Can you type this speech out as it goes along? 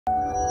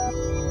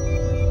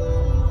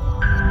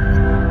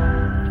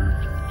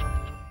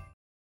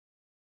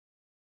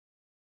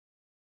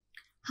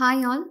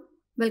Hi all,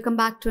 welcome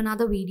back to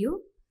another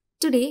video.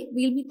 Today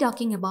we'll be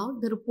talking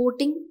about the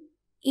reporting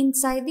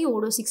inside the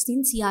Odoo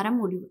 16 CRM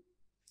module.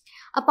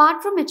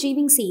 Apart from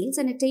achieving sales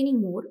and attaining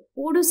more,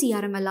 Odoo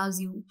CRM allows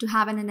you to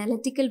have an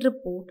analytical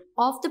report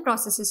of the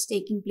processes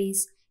taking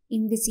place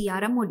in the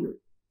CRM module.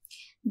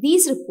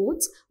 These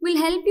reports will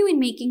help you in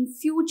making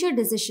future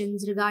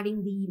decisions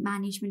regarding the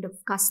management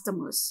of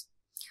customers.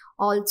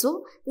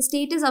 Also, the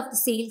status of the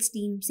sales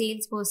team,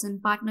 salesperson,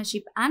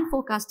 partnership, and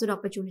forecasted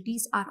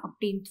opportunities are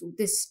obtained through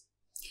this.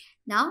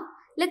 Now,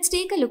 let's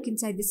take a look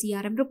inside the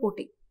CRM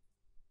reporting.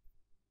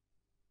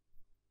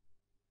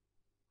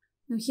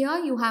 Now, here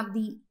you have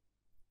the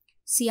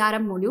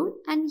CRM module,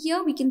 and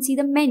here we can see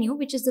the menu,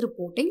 which is the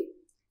reporting.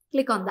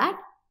 Click on that.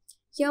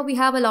 Here we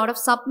have a lot of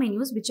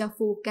sub-menus, which are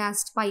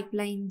forecast,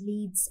 pipeline,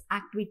 leads,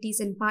 activities,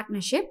 and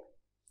partnership.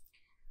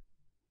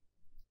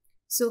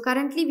 So,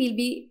 currently we'll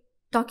be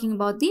talking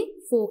about the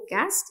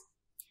forecast.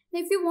 Now,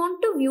 if you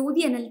want to view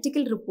the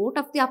analytical report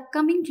of the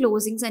upcoming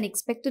closings and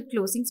expected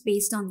closings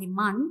based on the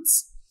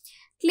months,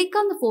 click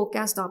on the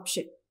forecast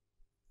option.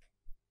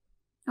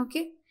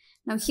 Okay.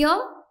 Now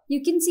here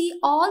you can see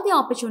all the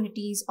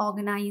opportunities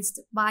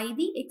organized by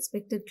the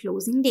expected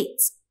closing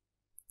dates.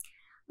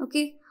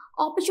 Okay.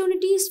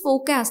 Opportunities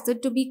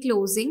forecasted to be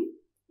closing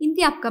in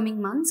the upcoming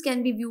months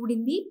can be viewed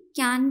in the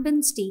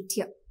Kanban state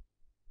here.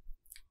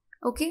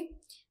 Okay.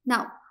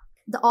 Now,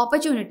 the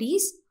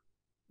opportunities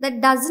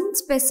that doesn't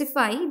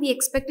specify the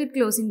expected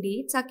closing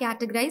dates are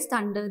categorized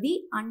under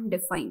the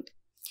undefined.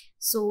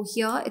 So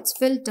here it's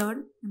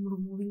filtered. I'm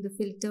removing the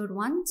filtered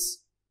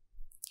ones.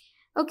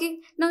 Okay.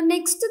 Now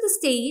next to the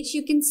stage,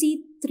 you can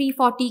see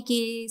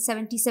 340K,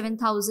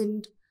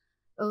 77,000,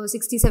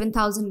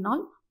 67,000 and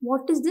all.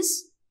 What is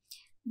this?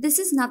 This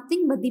is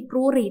nothing but the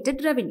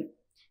prorated revenue.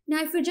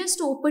 Now if you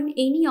just open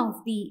any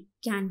of the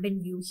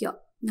Kanban view here.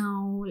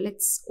 Now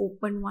let's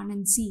open one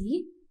and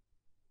see.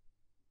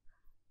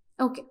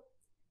 Okay,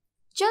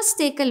 just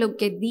take a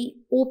look at the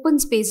open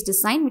space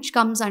design which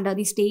comes under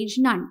the stage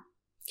none.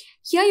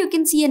 Here you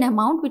can see an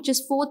amount which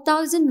is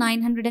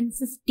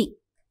 4,950.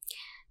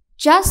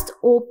 Just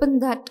open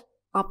that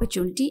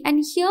opportunity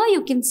and here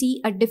you can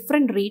see a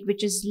different rate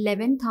which is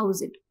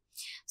 11,000.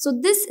 So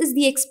this is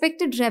the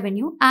expected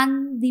revenue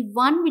and the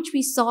one which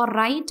we saw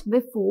right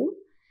before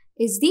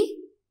is the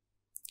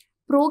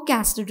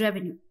forecasted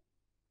revenue.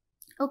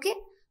 Okay,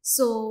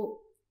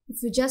 so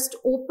if you just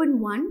open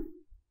one,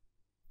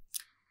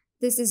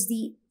 this is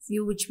the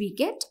view which we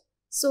get.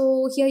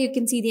 So here you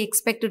can see the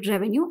expected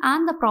revenue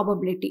and the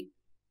probability.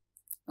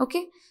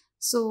 Okay.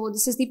 So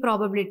this is the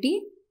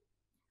probability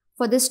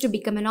for this to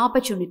become an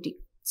opportunity.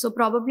 So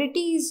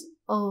probability is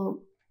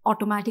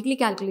automatically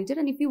calculated.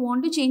 And if you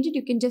want to change it,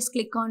 you can just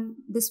click on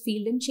this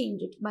field and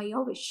change it by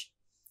your wish.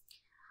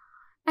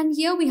 And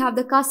here we have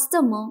the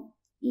customer,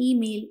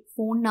 email,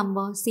 phone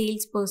number,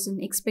 salesperson,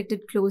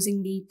 expected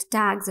closing date,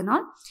 tags and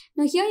all.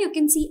 Now here you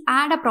can see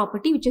add a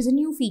property, which is a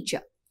new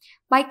feature.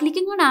 By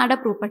clicking on add a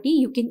property,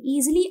 you can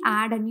easily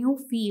add a new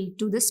field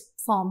to this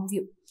form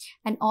view.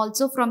 And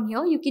also from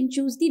here, you can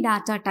choose the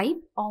data type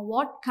or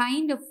what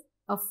kind of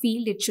a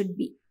field it should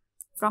be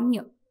from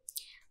here.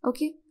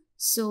 Okay.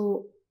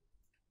 So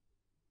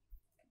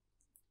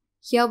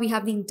here we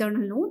have the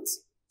internal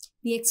notes,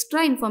 the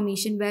extra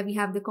information where we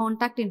have the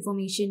contact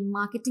information,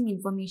 marketing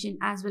information,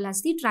 as well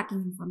as the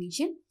tracking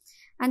information.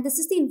 And this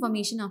is the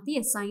information of the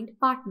assigned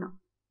partner.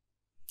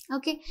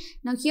 Okay,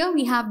 now here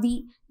we have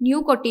the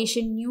new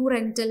quotation, new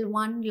rental,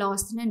 one,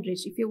 lost and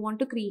enriched. If you want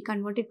to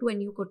convert it to a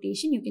new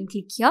quotation, you can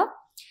click here.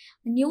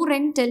 A new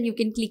rental, you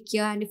can click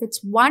here, and if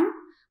it's one,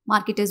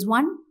 mark it as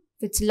one.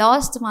 If it's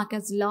lost, mark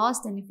as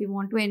lost, and if you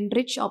want to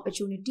enrich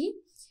opportunity,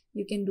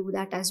 you can do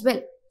that as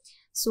well.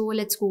 So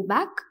let's go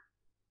back.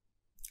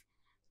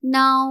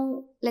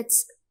 Now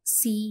let's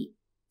see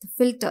the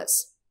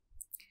filters.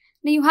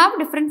 Now you have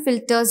different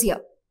filters here,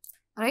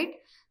 right?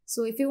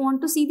 So if you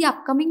want to see the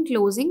upcoming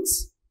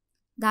closings,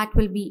 that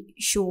will be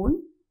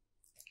shown.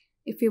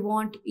 If you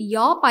want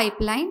your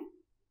pipeline,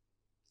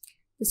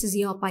 this is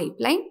your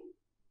pipeline.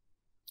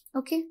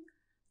 Okay.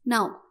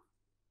 Now,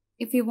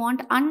 if you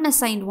want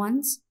unassigned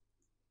ones,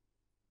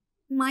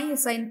 my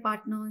assigned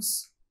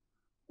partners,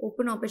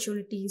 open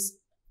opportunities,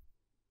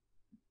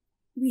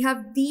 we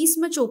have these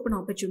much open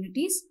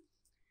opportunities.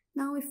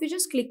 Now, if you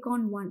just click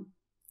on one,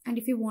 and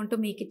if you want to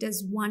make it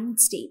as one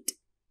state,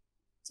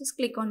 just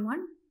click on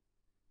one.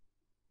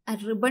 A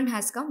ribbon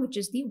has come, which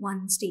is the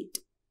one state.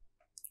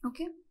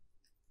 Okay,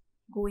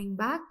 going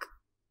back,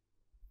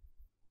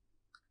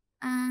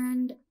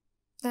 and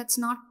that's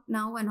not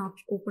now an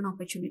open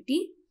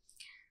opportunity.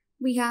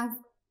 We have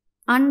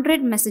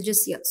unread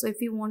messages here. So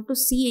if you want to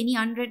see any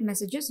unread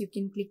messages, you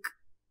can click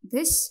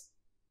this.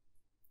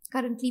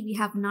 Currently we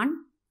have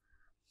none.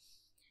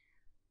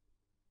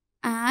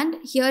 And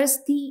here is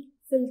the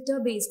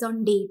filter based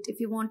on date. If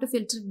you want to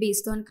filter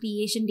based on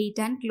creation date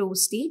and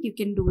close date, you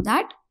can do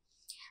that.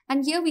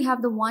 And here we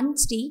have the one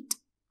state.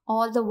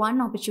 All the one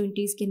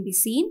opportunities can be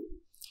seen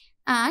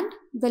and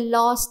the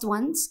lost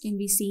ones can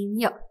be seen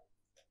here.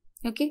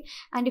 Okay.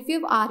 And if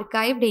you've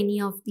archived any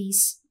of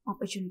these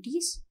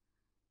opportunities,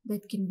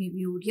 that can be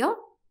viewed here.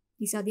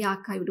 These are the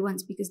archived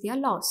ones because they are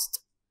lost.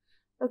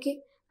 Okay.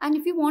 And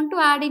if you want to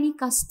add any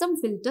custom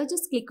filter,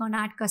 just click on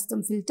add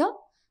custom filter,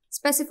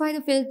 specify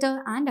the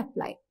filter and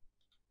apply.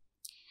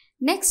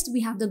 Next, we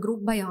have the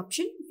group by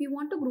option. If you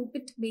want to group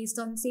it based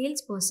on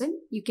salesperson,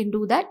 you can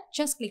do that.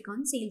 Just click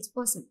on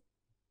salesperson.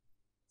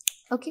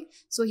 Okay,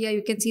 so here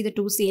you can see the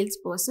two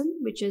salesperson,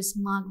 which is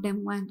Mark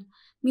Demo and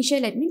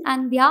Michelle Admin,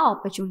 and their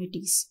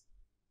opportunities.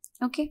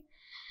 Okay,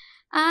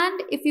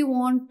 and if you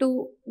want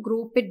to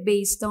group it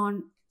based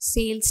on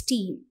sales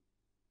team,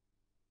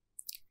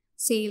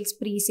 sales,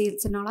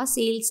 pre-sales and all our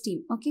sales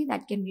team, okay,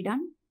 that can be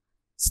done.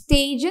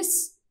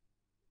 Stages,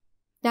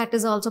 that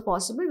is also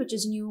possible, which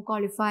is new,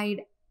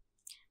 qualified,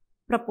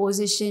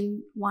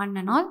 proposition, one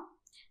and all.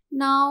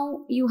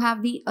 Now you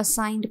have the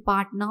assigned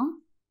partner,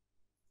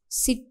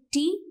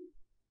 city,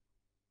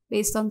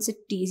 based on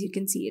cities, you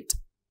can see it.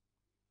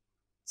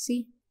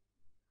 See,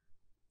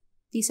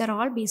 these are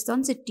all based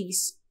on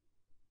cities.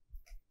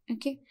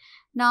 Okay,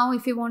 now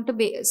if you want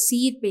to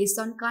see it based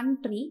on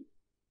country,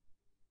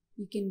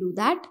 you can do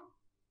that.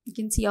 You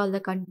can see all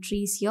the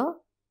countries here,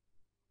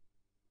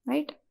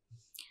 right?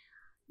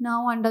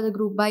 Now under the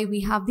group by,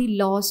 we have the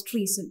lost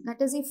reason.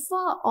 That is, if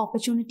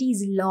opportunity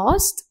is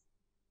lost,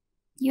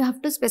 you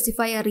have to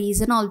specify a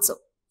reason also.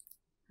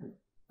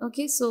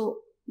 Okay, so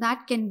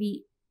that can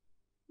be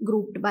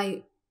grouped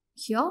by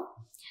here.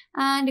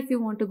 And if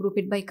you want to group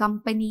it by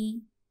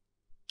company,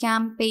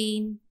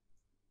 campaign,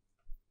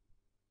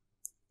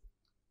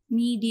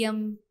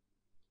 medium,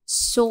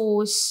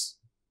 source,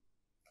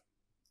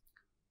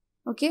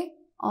 okay,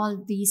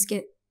 all these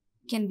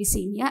can be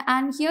seen here.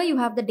 And here you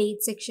have the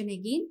date section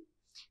again,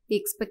 the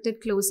expected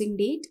closing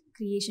date,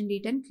 creation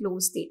date and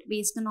close date.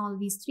 Based on all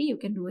these three, you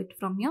can do it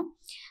from here.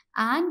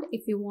 And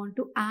if you want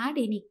to add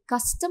any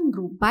custom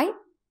group by,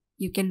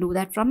 you can do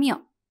that from here.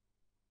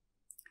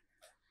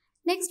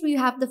 Next, we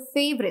have the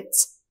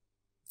favorites.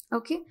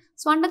 Okay,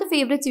 so under the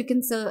favorites, you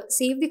can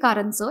save the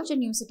current search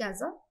and use it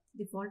as a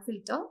default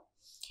filter.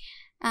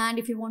 And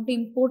if you want to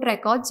import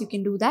records, you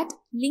can do that.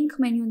 Link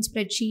menu in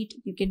spreadsheet,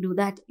 you can do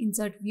that.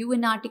 Insert view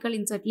in article,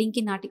 insert link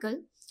in article.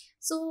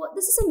 So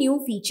this is a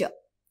new feature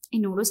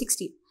in Odoo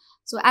 16.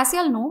 So as you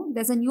all know,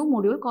 there's a new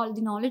module called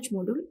the knowledge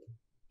module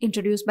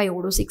introduced by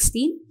Odoo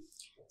 16.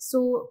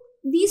 So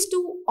these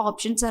two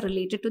options are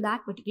related to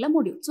that particular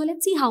module. So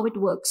let's see how it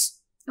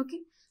works. Okay.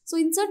 So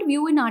insert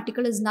view in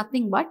article is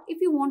nothing but if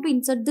you want to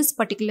insert this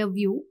particular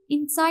view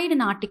inside an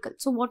article.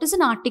 So what is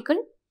an article?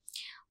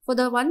 For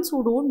the ones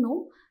who don't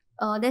know,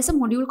 there's a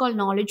module called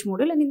knowledge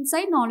module, and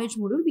inside knowledge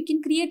module, we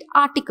can create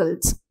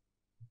articles.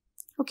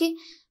 Okay.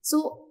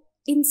 So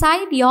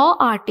inside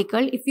your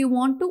article, if you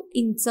want to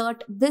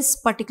insert this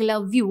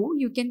particular view,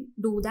 you can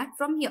do that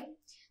from here.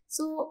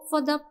 So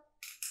for the,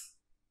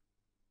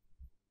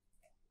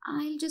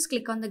 I'll just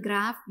click on the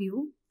graph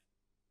view.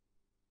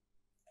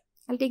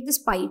 I'll take this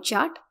pie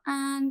chart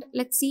and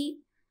let's see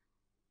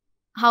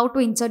how to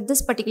insert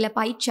this particular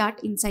pie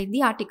chart inside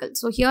the article.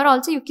 So here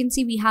also you can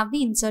see we have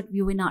the insert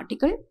view in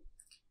article.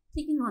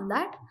 Clicking on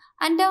that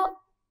and a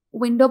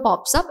window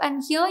pops up,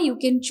 and here you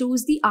can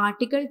choose the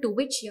article to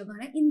which you're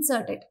going to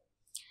insert it.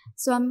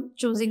 So I'm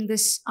choosing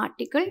this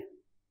article.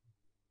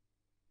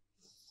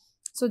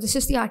 So this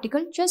is the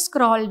article. Just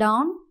scroll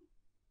down.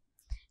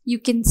 You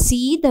can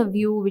see the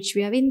view which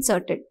we have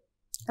inserted,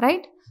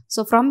 right?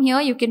 So from here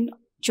you can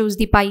choose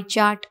the pie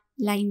chart,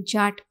 line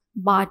chart,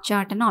 bar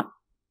chart and all.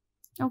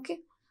 Okay.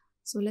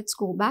 So let's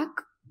go back.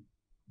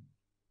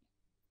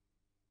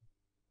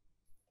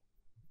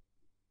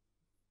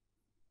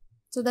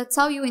 So that's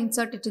how you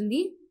insert it in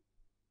the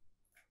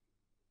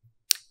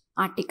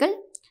article.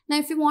 Now,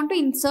 if you want to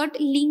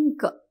insert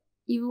link,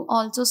 you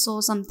also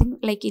saw something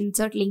like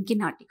insert link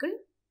in article.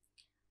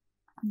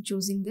 I'm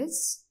choosing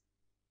this.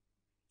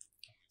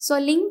 So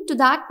a link to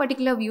that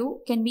particular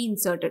view can be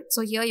inserted.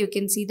 So here you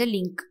can see the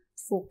link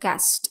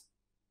forecast.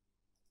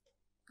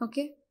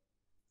 Okay.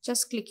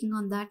 Just clicking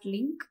on that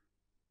link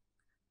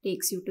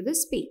takes you to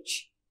this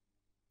page.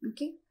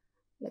 Okay.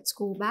 Let's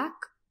go back.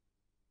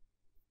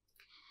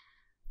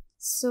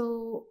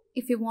 So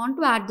if you want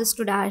to add this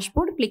to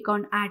dashboard, click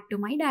on add to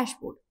my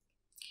dashboard.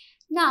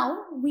 Now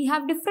we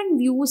have different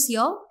views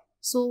here.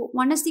 So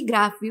one is the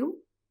graph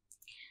view.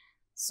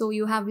 So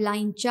you have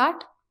line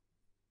chart,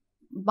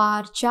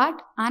 bar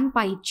chart and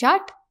pie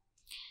chart.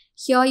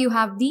 Here you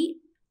have the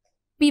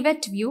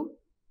pivot view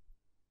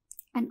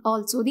and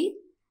also the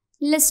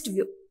list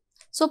view.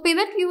 So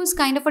pivot view is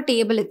kind of a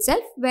table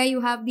itself where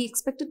you have the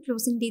expected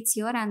closing dates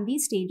here and the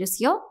stages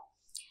here.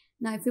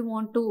 Now, if you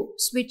want to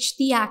switch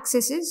the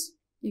accesses,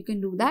 you can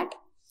do that.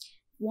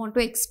 Want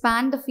to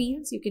expand the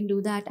fields, you can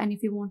do that. And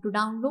if you want to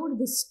download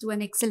this to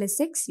an Excel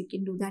SX, you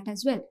can do that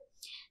as well.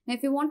 Now,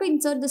 if you want to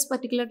insert this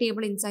particular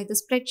table inside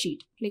the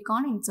spreadsheet, click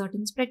on Insert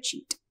in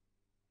Spreadsheet.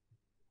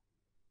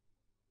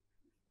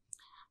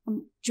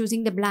 I'm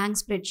choosing the blank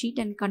spreadsheet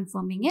and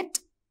confirming it.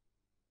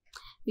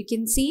 You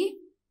can see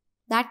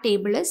that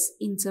table is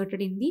inserted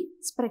in the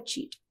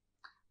spreadsheet.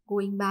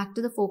 Going back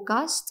to the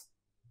forecast.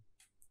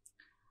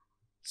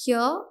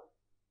 Here,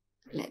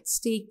 let's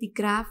take the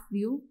graph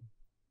view.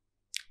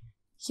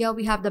 Here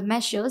we have the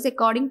measures.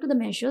 According to the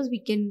measures,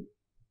 we can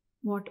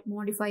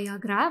modify our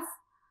graph.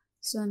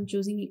 So I'm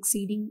choosing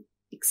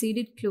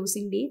exceeded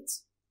closing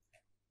dates,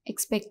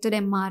 expected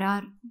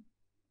MRR,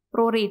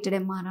 prorated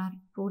MRR,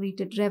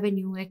 prorated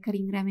revenue,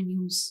 recurring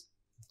revenues,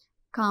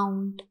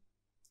 count.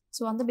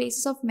 So on the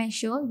basis of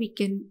measure, we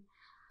can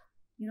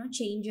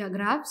change our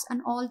graphs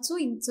and also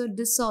insert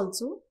this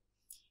also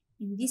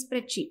in the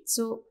spreadsheet.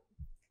 So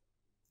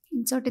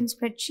insert in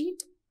spreadsheet,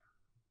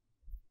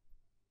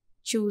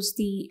 choose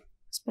the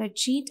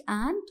spreadsheet,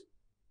 and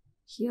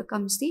here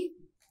comes the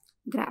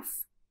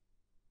graph.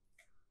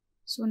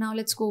 So now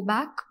let's go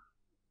back.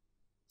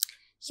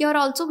 Here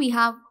also we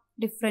have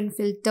different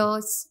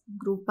filters,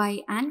 group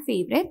by and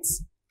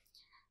favorites.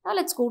 Now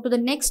let's go to the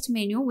next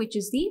menu, which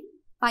is the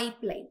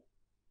pipeline.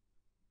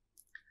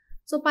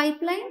 So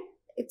pipeline,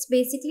 it's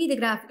basically the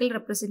graphical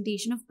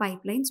representation of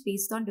pipelines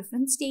based on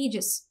different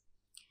stages.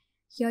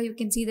 Here you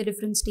can see the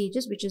different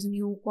stages, which is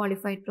new,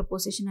 qualified,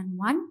 proposition, and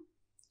one.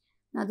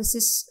 Now this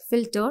is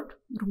filtered,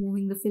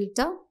 removing the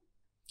filter.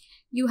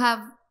 You have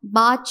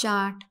bar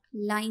chart,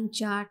 line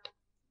chart,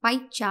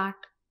 pie chart.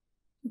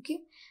 Okay.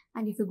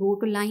 And if you go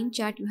to line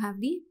chart, you have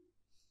the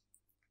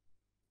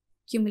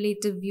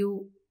cumulative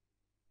view,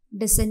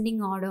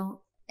 descending order,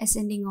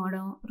 ascending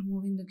order,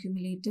 removing the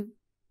cumulative.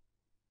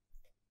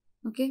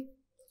 Okay.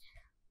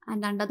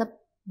 And under the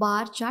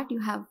bar chart, you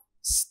have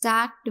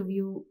stacked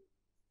view,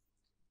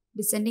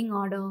 descending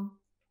order,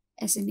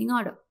 ascending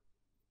order.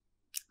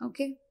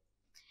 Okay.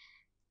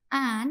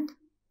 And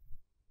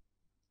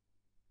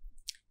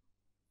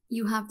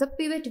you have the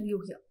pivot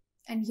view here.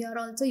 And here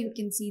also you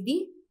can see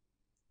the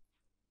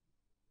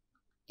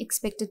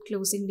expected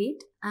closing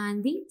date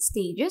and the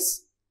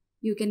stages.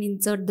 You can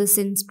insert this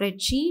in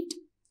spreadsheet,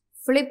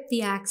 flip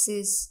the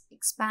axis,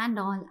 expand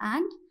all,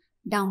 and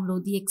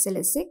download the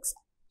XLSX.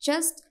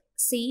 Just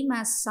same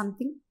as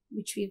something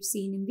which we have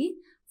seen in the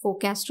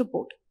forecast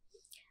report.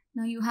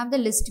 Now you have the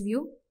list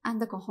view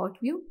and the cohort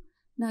view.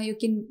 Now you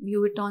can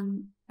view it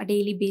on a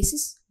daily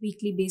basis,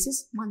 weekly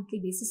basis, monthly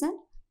basis, and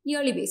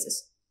yearly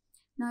basis.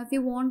 Now if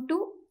you want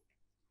to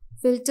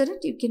filter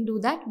it, you can do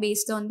that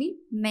based on the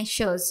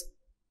measures.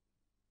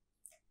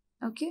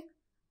 Okay,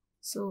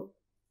 so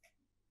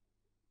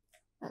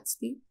that's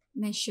the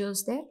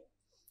measures there.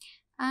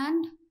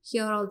 And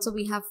here also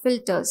we have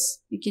filters.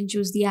 You can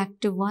choose the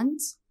active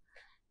ones,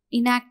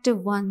 inactive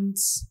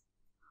ones,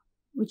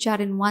 which are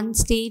in one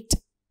state,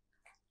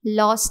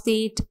 lost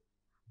state,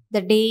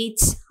 the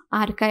dates,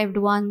 archived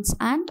ones,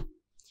 and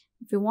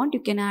if you want, you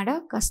can add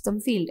a custom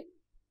field.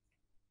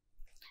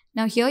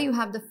 Now here you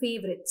have the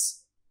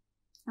favorites.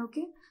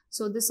 Okay,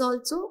 so this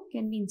also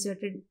can be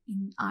inserted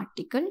in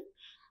article.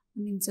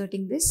 I'm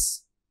inserting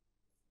this.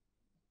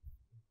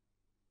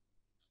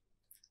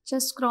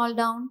 Just scroll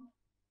down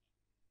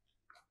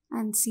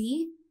and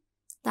see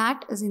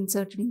that is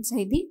inserted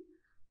inside the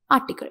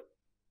article.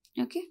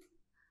 Okay,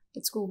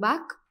 let's go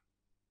back.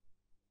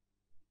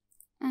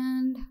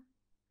 And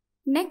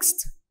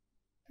next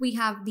we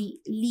have the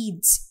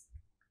leads.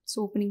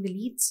 So opening the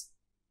leads.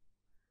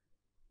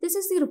 This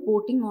is the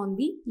reporting on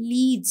the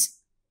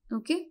leads.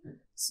 Okay,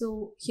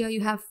 so here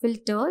you have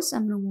filters.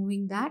 I'm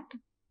removing that.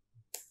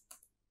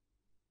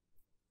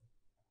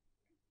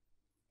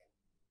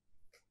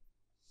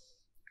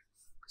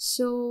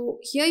 So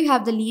here you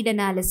have the lead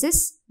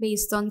analysis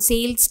based on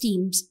sales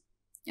teams.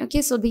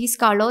 Okay, so these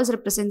colors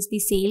represents the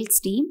sales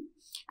team,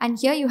 and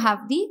here you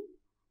have the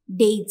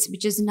dates,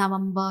 which is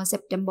November,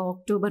 September,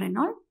 October and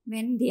all,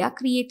 when they are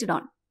created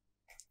on.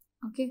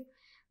 Okay,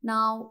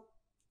 now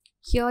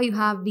here you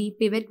have the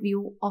pivot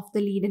view of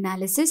the lead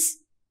analysis.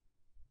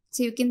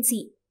 So you can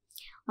see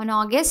on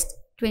August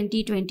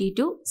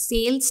 2022,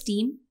 sales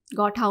team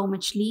got how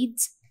much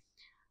leads,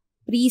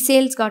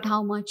 pre-sales got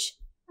how much,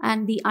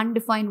 and the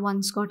undefined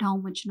ones got how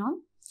much and all.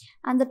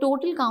 And the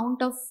total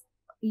count of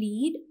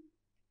lead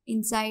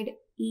inside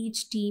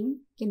each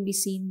team can be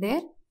seen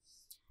there.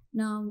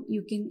 Now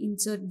you can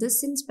insert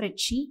this in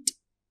spreadsheet.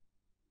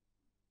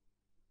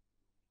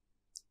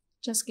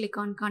 Just click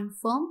on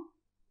confirm.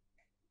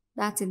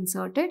 That's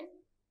inserted.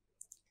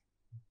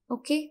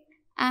 Okay,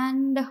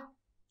 and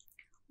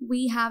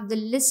we have the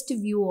list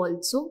view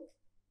also.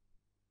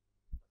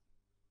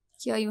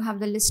 Here you have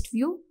the list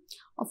view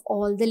of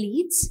all the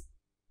leads.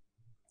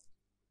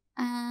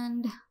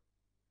 And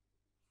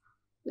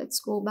let's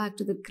go back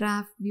to the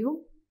graph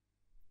view.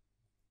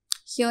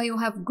 Here you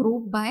have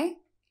group by.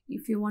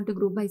 If you want to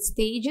group by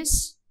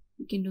stages,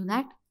 you can do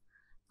that.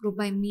 Group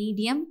by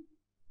medium,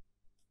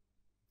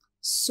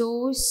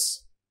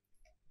 source.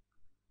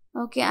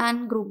 Okay,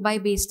 and group by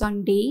based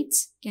on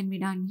dates can be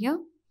done here.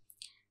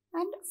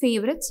 And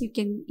favorites, you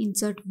can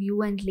insert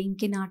view and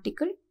link in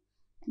article.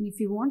 And if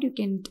you want, you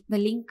can the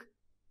link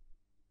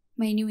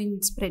menu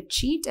in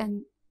spreadsheet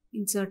and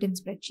insert in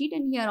spreadsheet.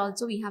 And here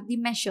also we have the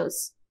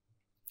measures.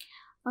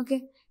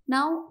 Okay,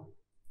 now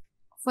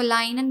for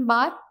line and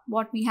bar,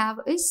 what we have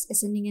is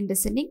ascending and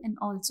descending, and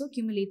also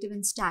cumulative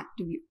and stacked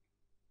view.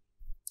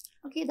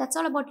 Okay, that's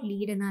all about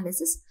lead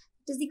analysis.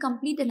 It is the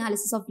complete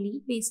analysis of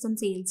lead based on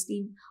sales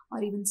team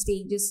or even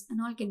stages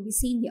and all can be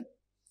seen here.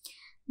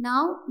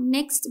 Now,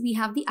 next we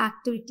have the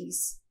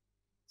activities.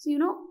 So, you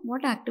know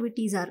what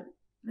activities are,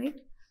 right?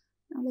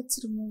 Now,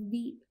 let's remove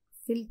the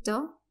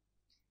filter.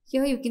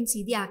 Here you can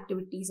see the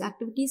activities.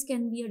 Activities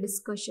can be a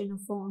discussion, a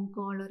phone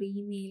call or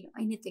email,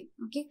 anything.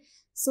 Okay.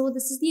 So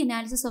this is the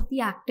analysis of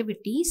the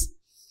activities.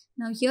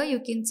 Now here you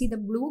can see the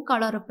blue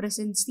color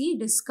represents the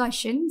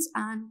discussions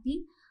and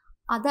the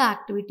other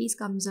activities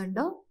comes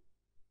under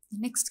the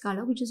next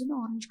color, which is an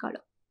orange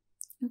color.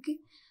 Okay.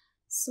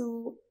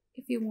 So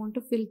if you want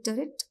to filter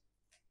it,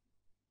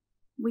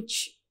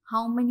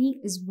 how many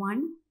is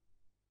 1,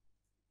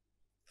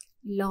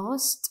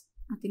 lost,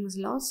 nothing is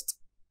lost.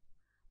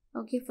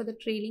 Okay, for the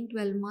trailing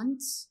 12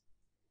 months,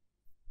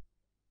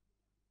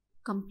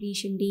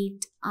 completion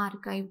date,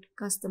 archived,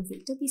 custom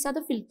filter. These are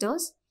the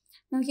filters.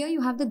 Now here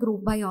you have the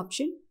group by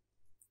option.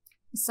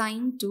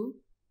 Assign to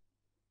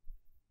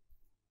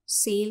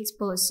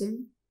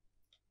salesperson.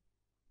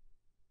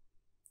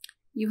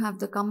 You have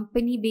the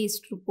company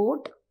based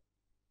report.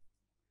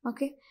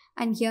 Okay,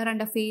 and here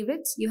under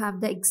favorites, you have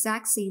the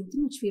exact same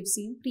thing which we have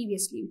seen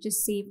previously, which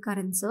is save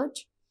current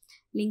search,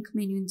 link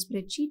menu in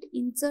spreadsheet,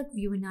 insert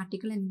view in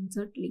article and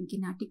insert link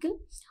in article.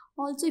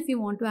 Also, if you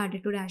want to add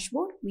it to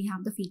dashboard, we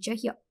have the feature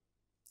here.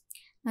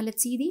 Now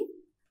let's see the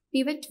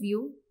pivot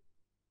view.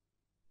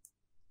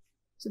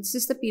 So this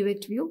is the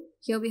pivot view.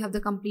 Here we have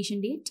the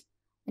completion date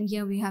and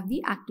here we have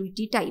the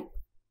activity type.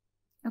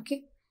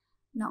 Okay.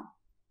 Now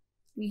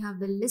we have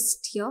the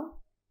list here.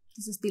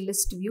 This is the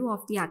list view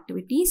of the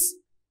activities.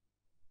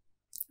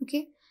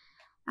 Okay.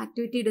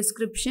 Activity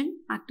description,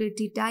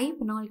 activity type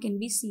and all can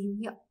be seen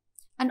here.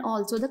 And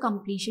also the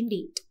completion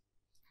date.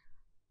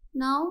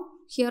 Now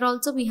here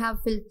also we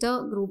have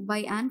filter, group by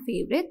and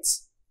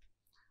favorites.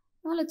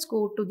 Now let's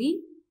go to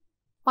the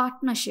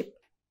partnership.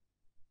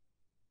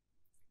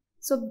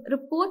 So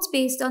reports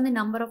based on the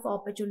number of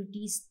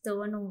opportunities,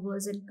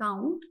 turnovers and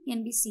count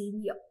can be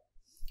seen here.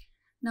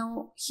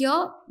 Now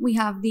here we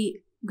have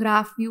the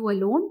graph view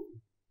alone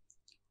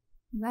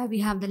where we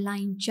have the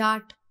line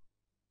chart,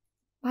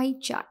 pie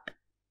chart.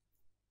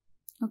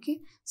 Okay,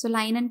 so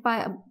line and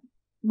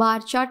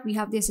bar chart, we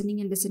have the ascending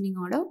and descending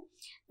order.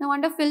 Now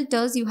under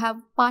filters, you have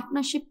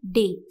partnership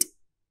date.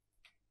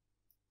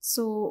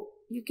 So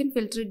you can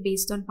filter it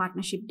based on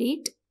partnership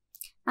date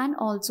and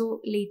also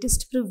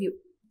latest preview.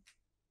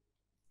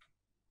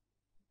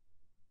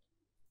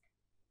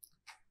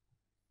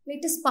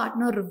 Latest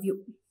partner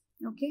review.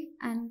 Okay,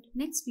 and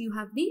next you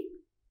have the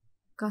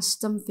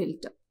custom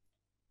filter.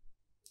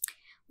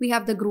 We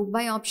have the group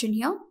by option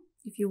here.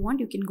 If you want,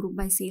 you can group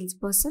by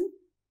salesperson,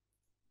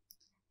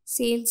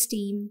 sales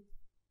team,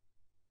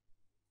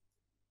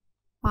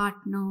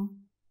 partner.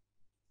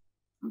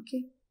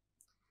 Okay,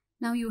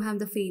 now you have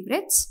the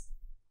favorites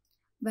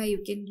where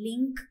you can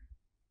link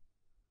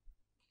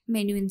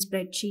menu in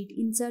spreadsheet,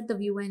 insert the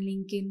view and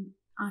link in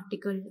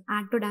article,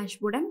 add to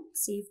dashboard and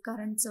save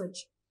current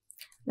search.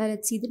 Now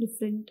let's see the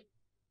different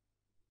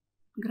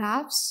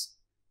graphs.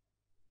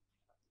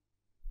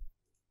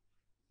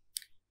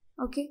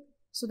 Okay,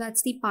 so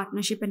that's the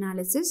partnership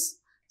analysis.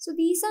 So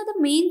these are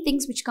the main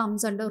things which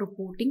comes under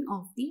reporting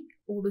of the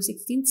Odoo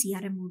 16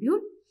 CRM module.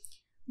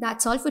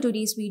 That's all for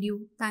today's video.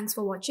 Thanks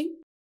for watching.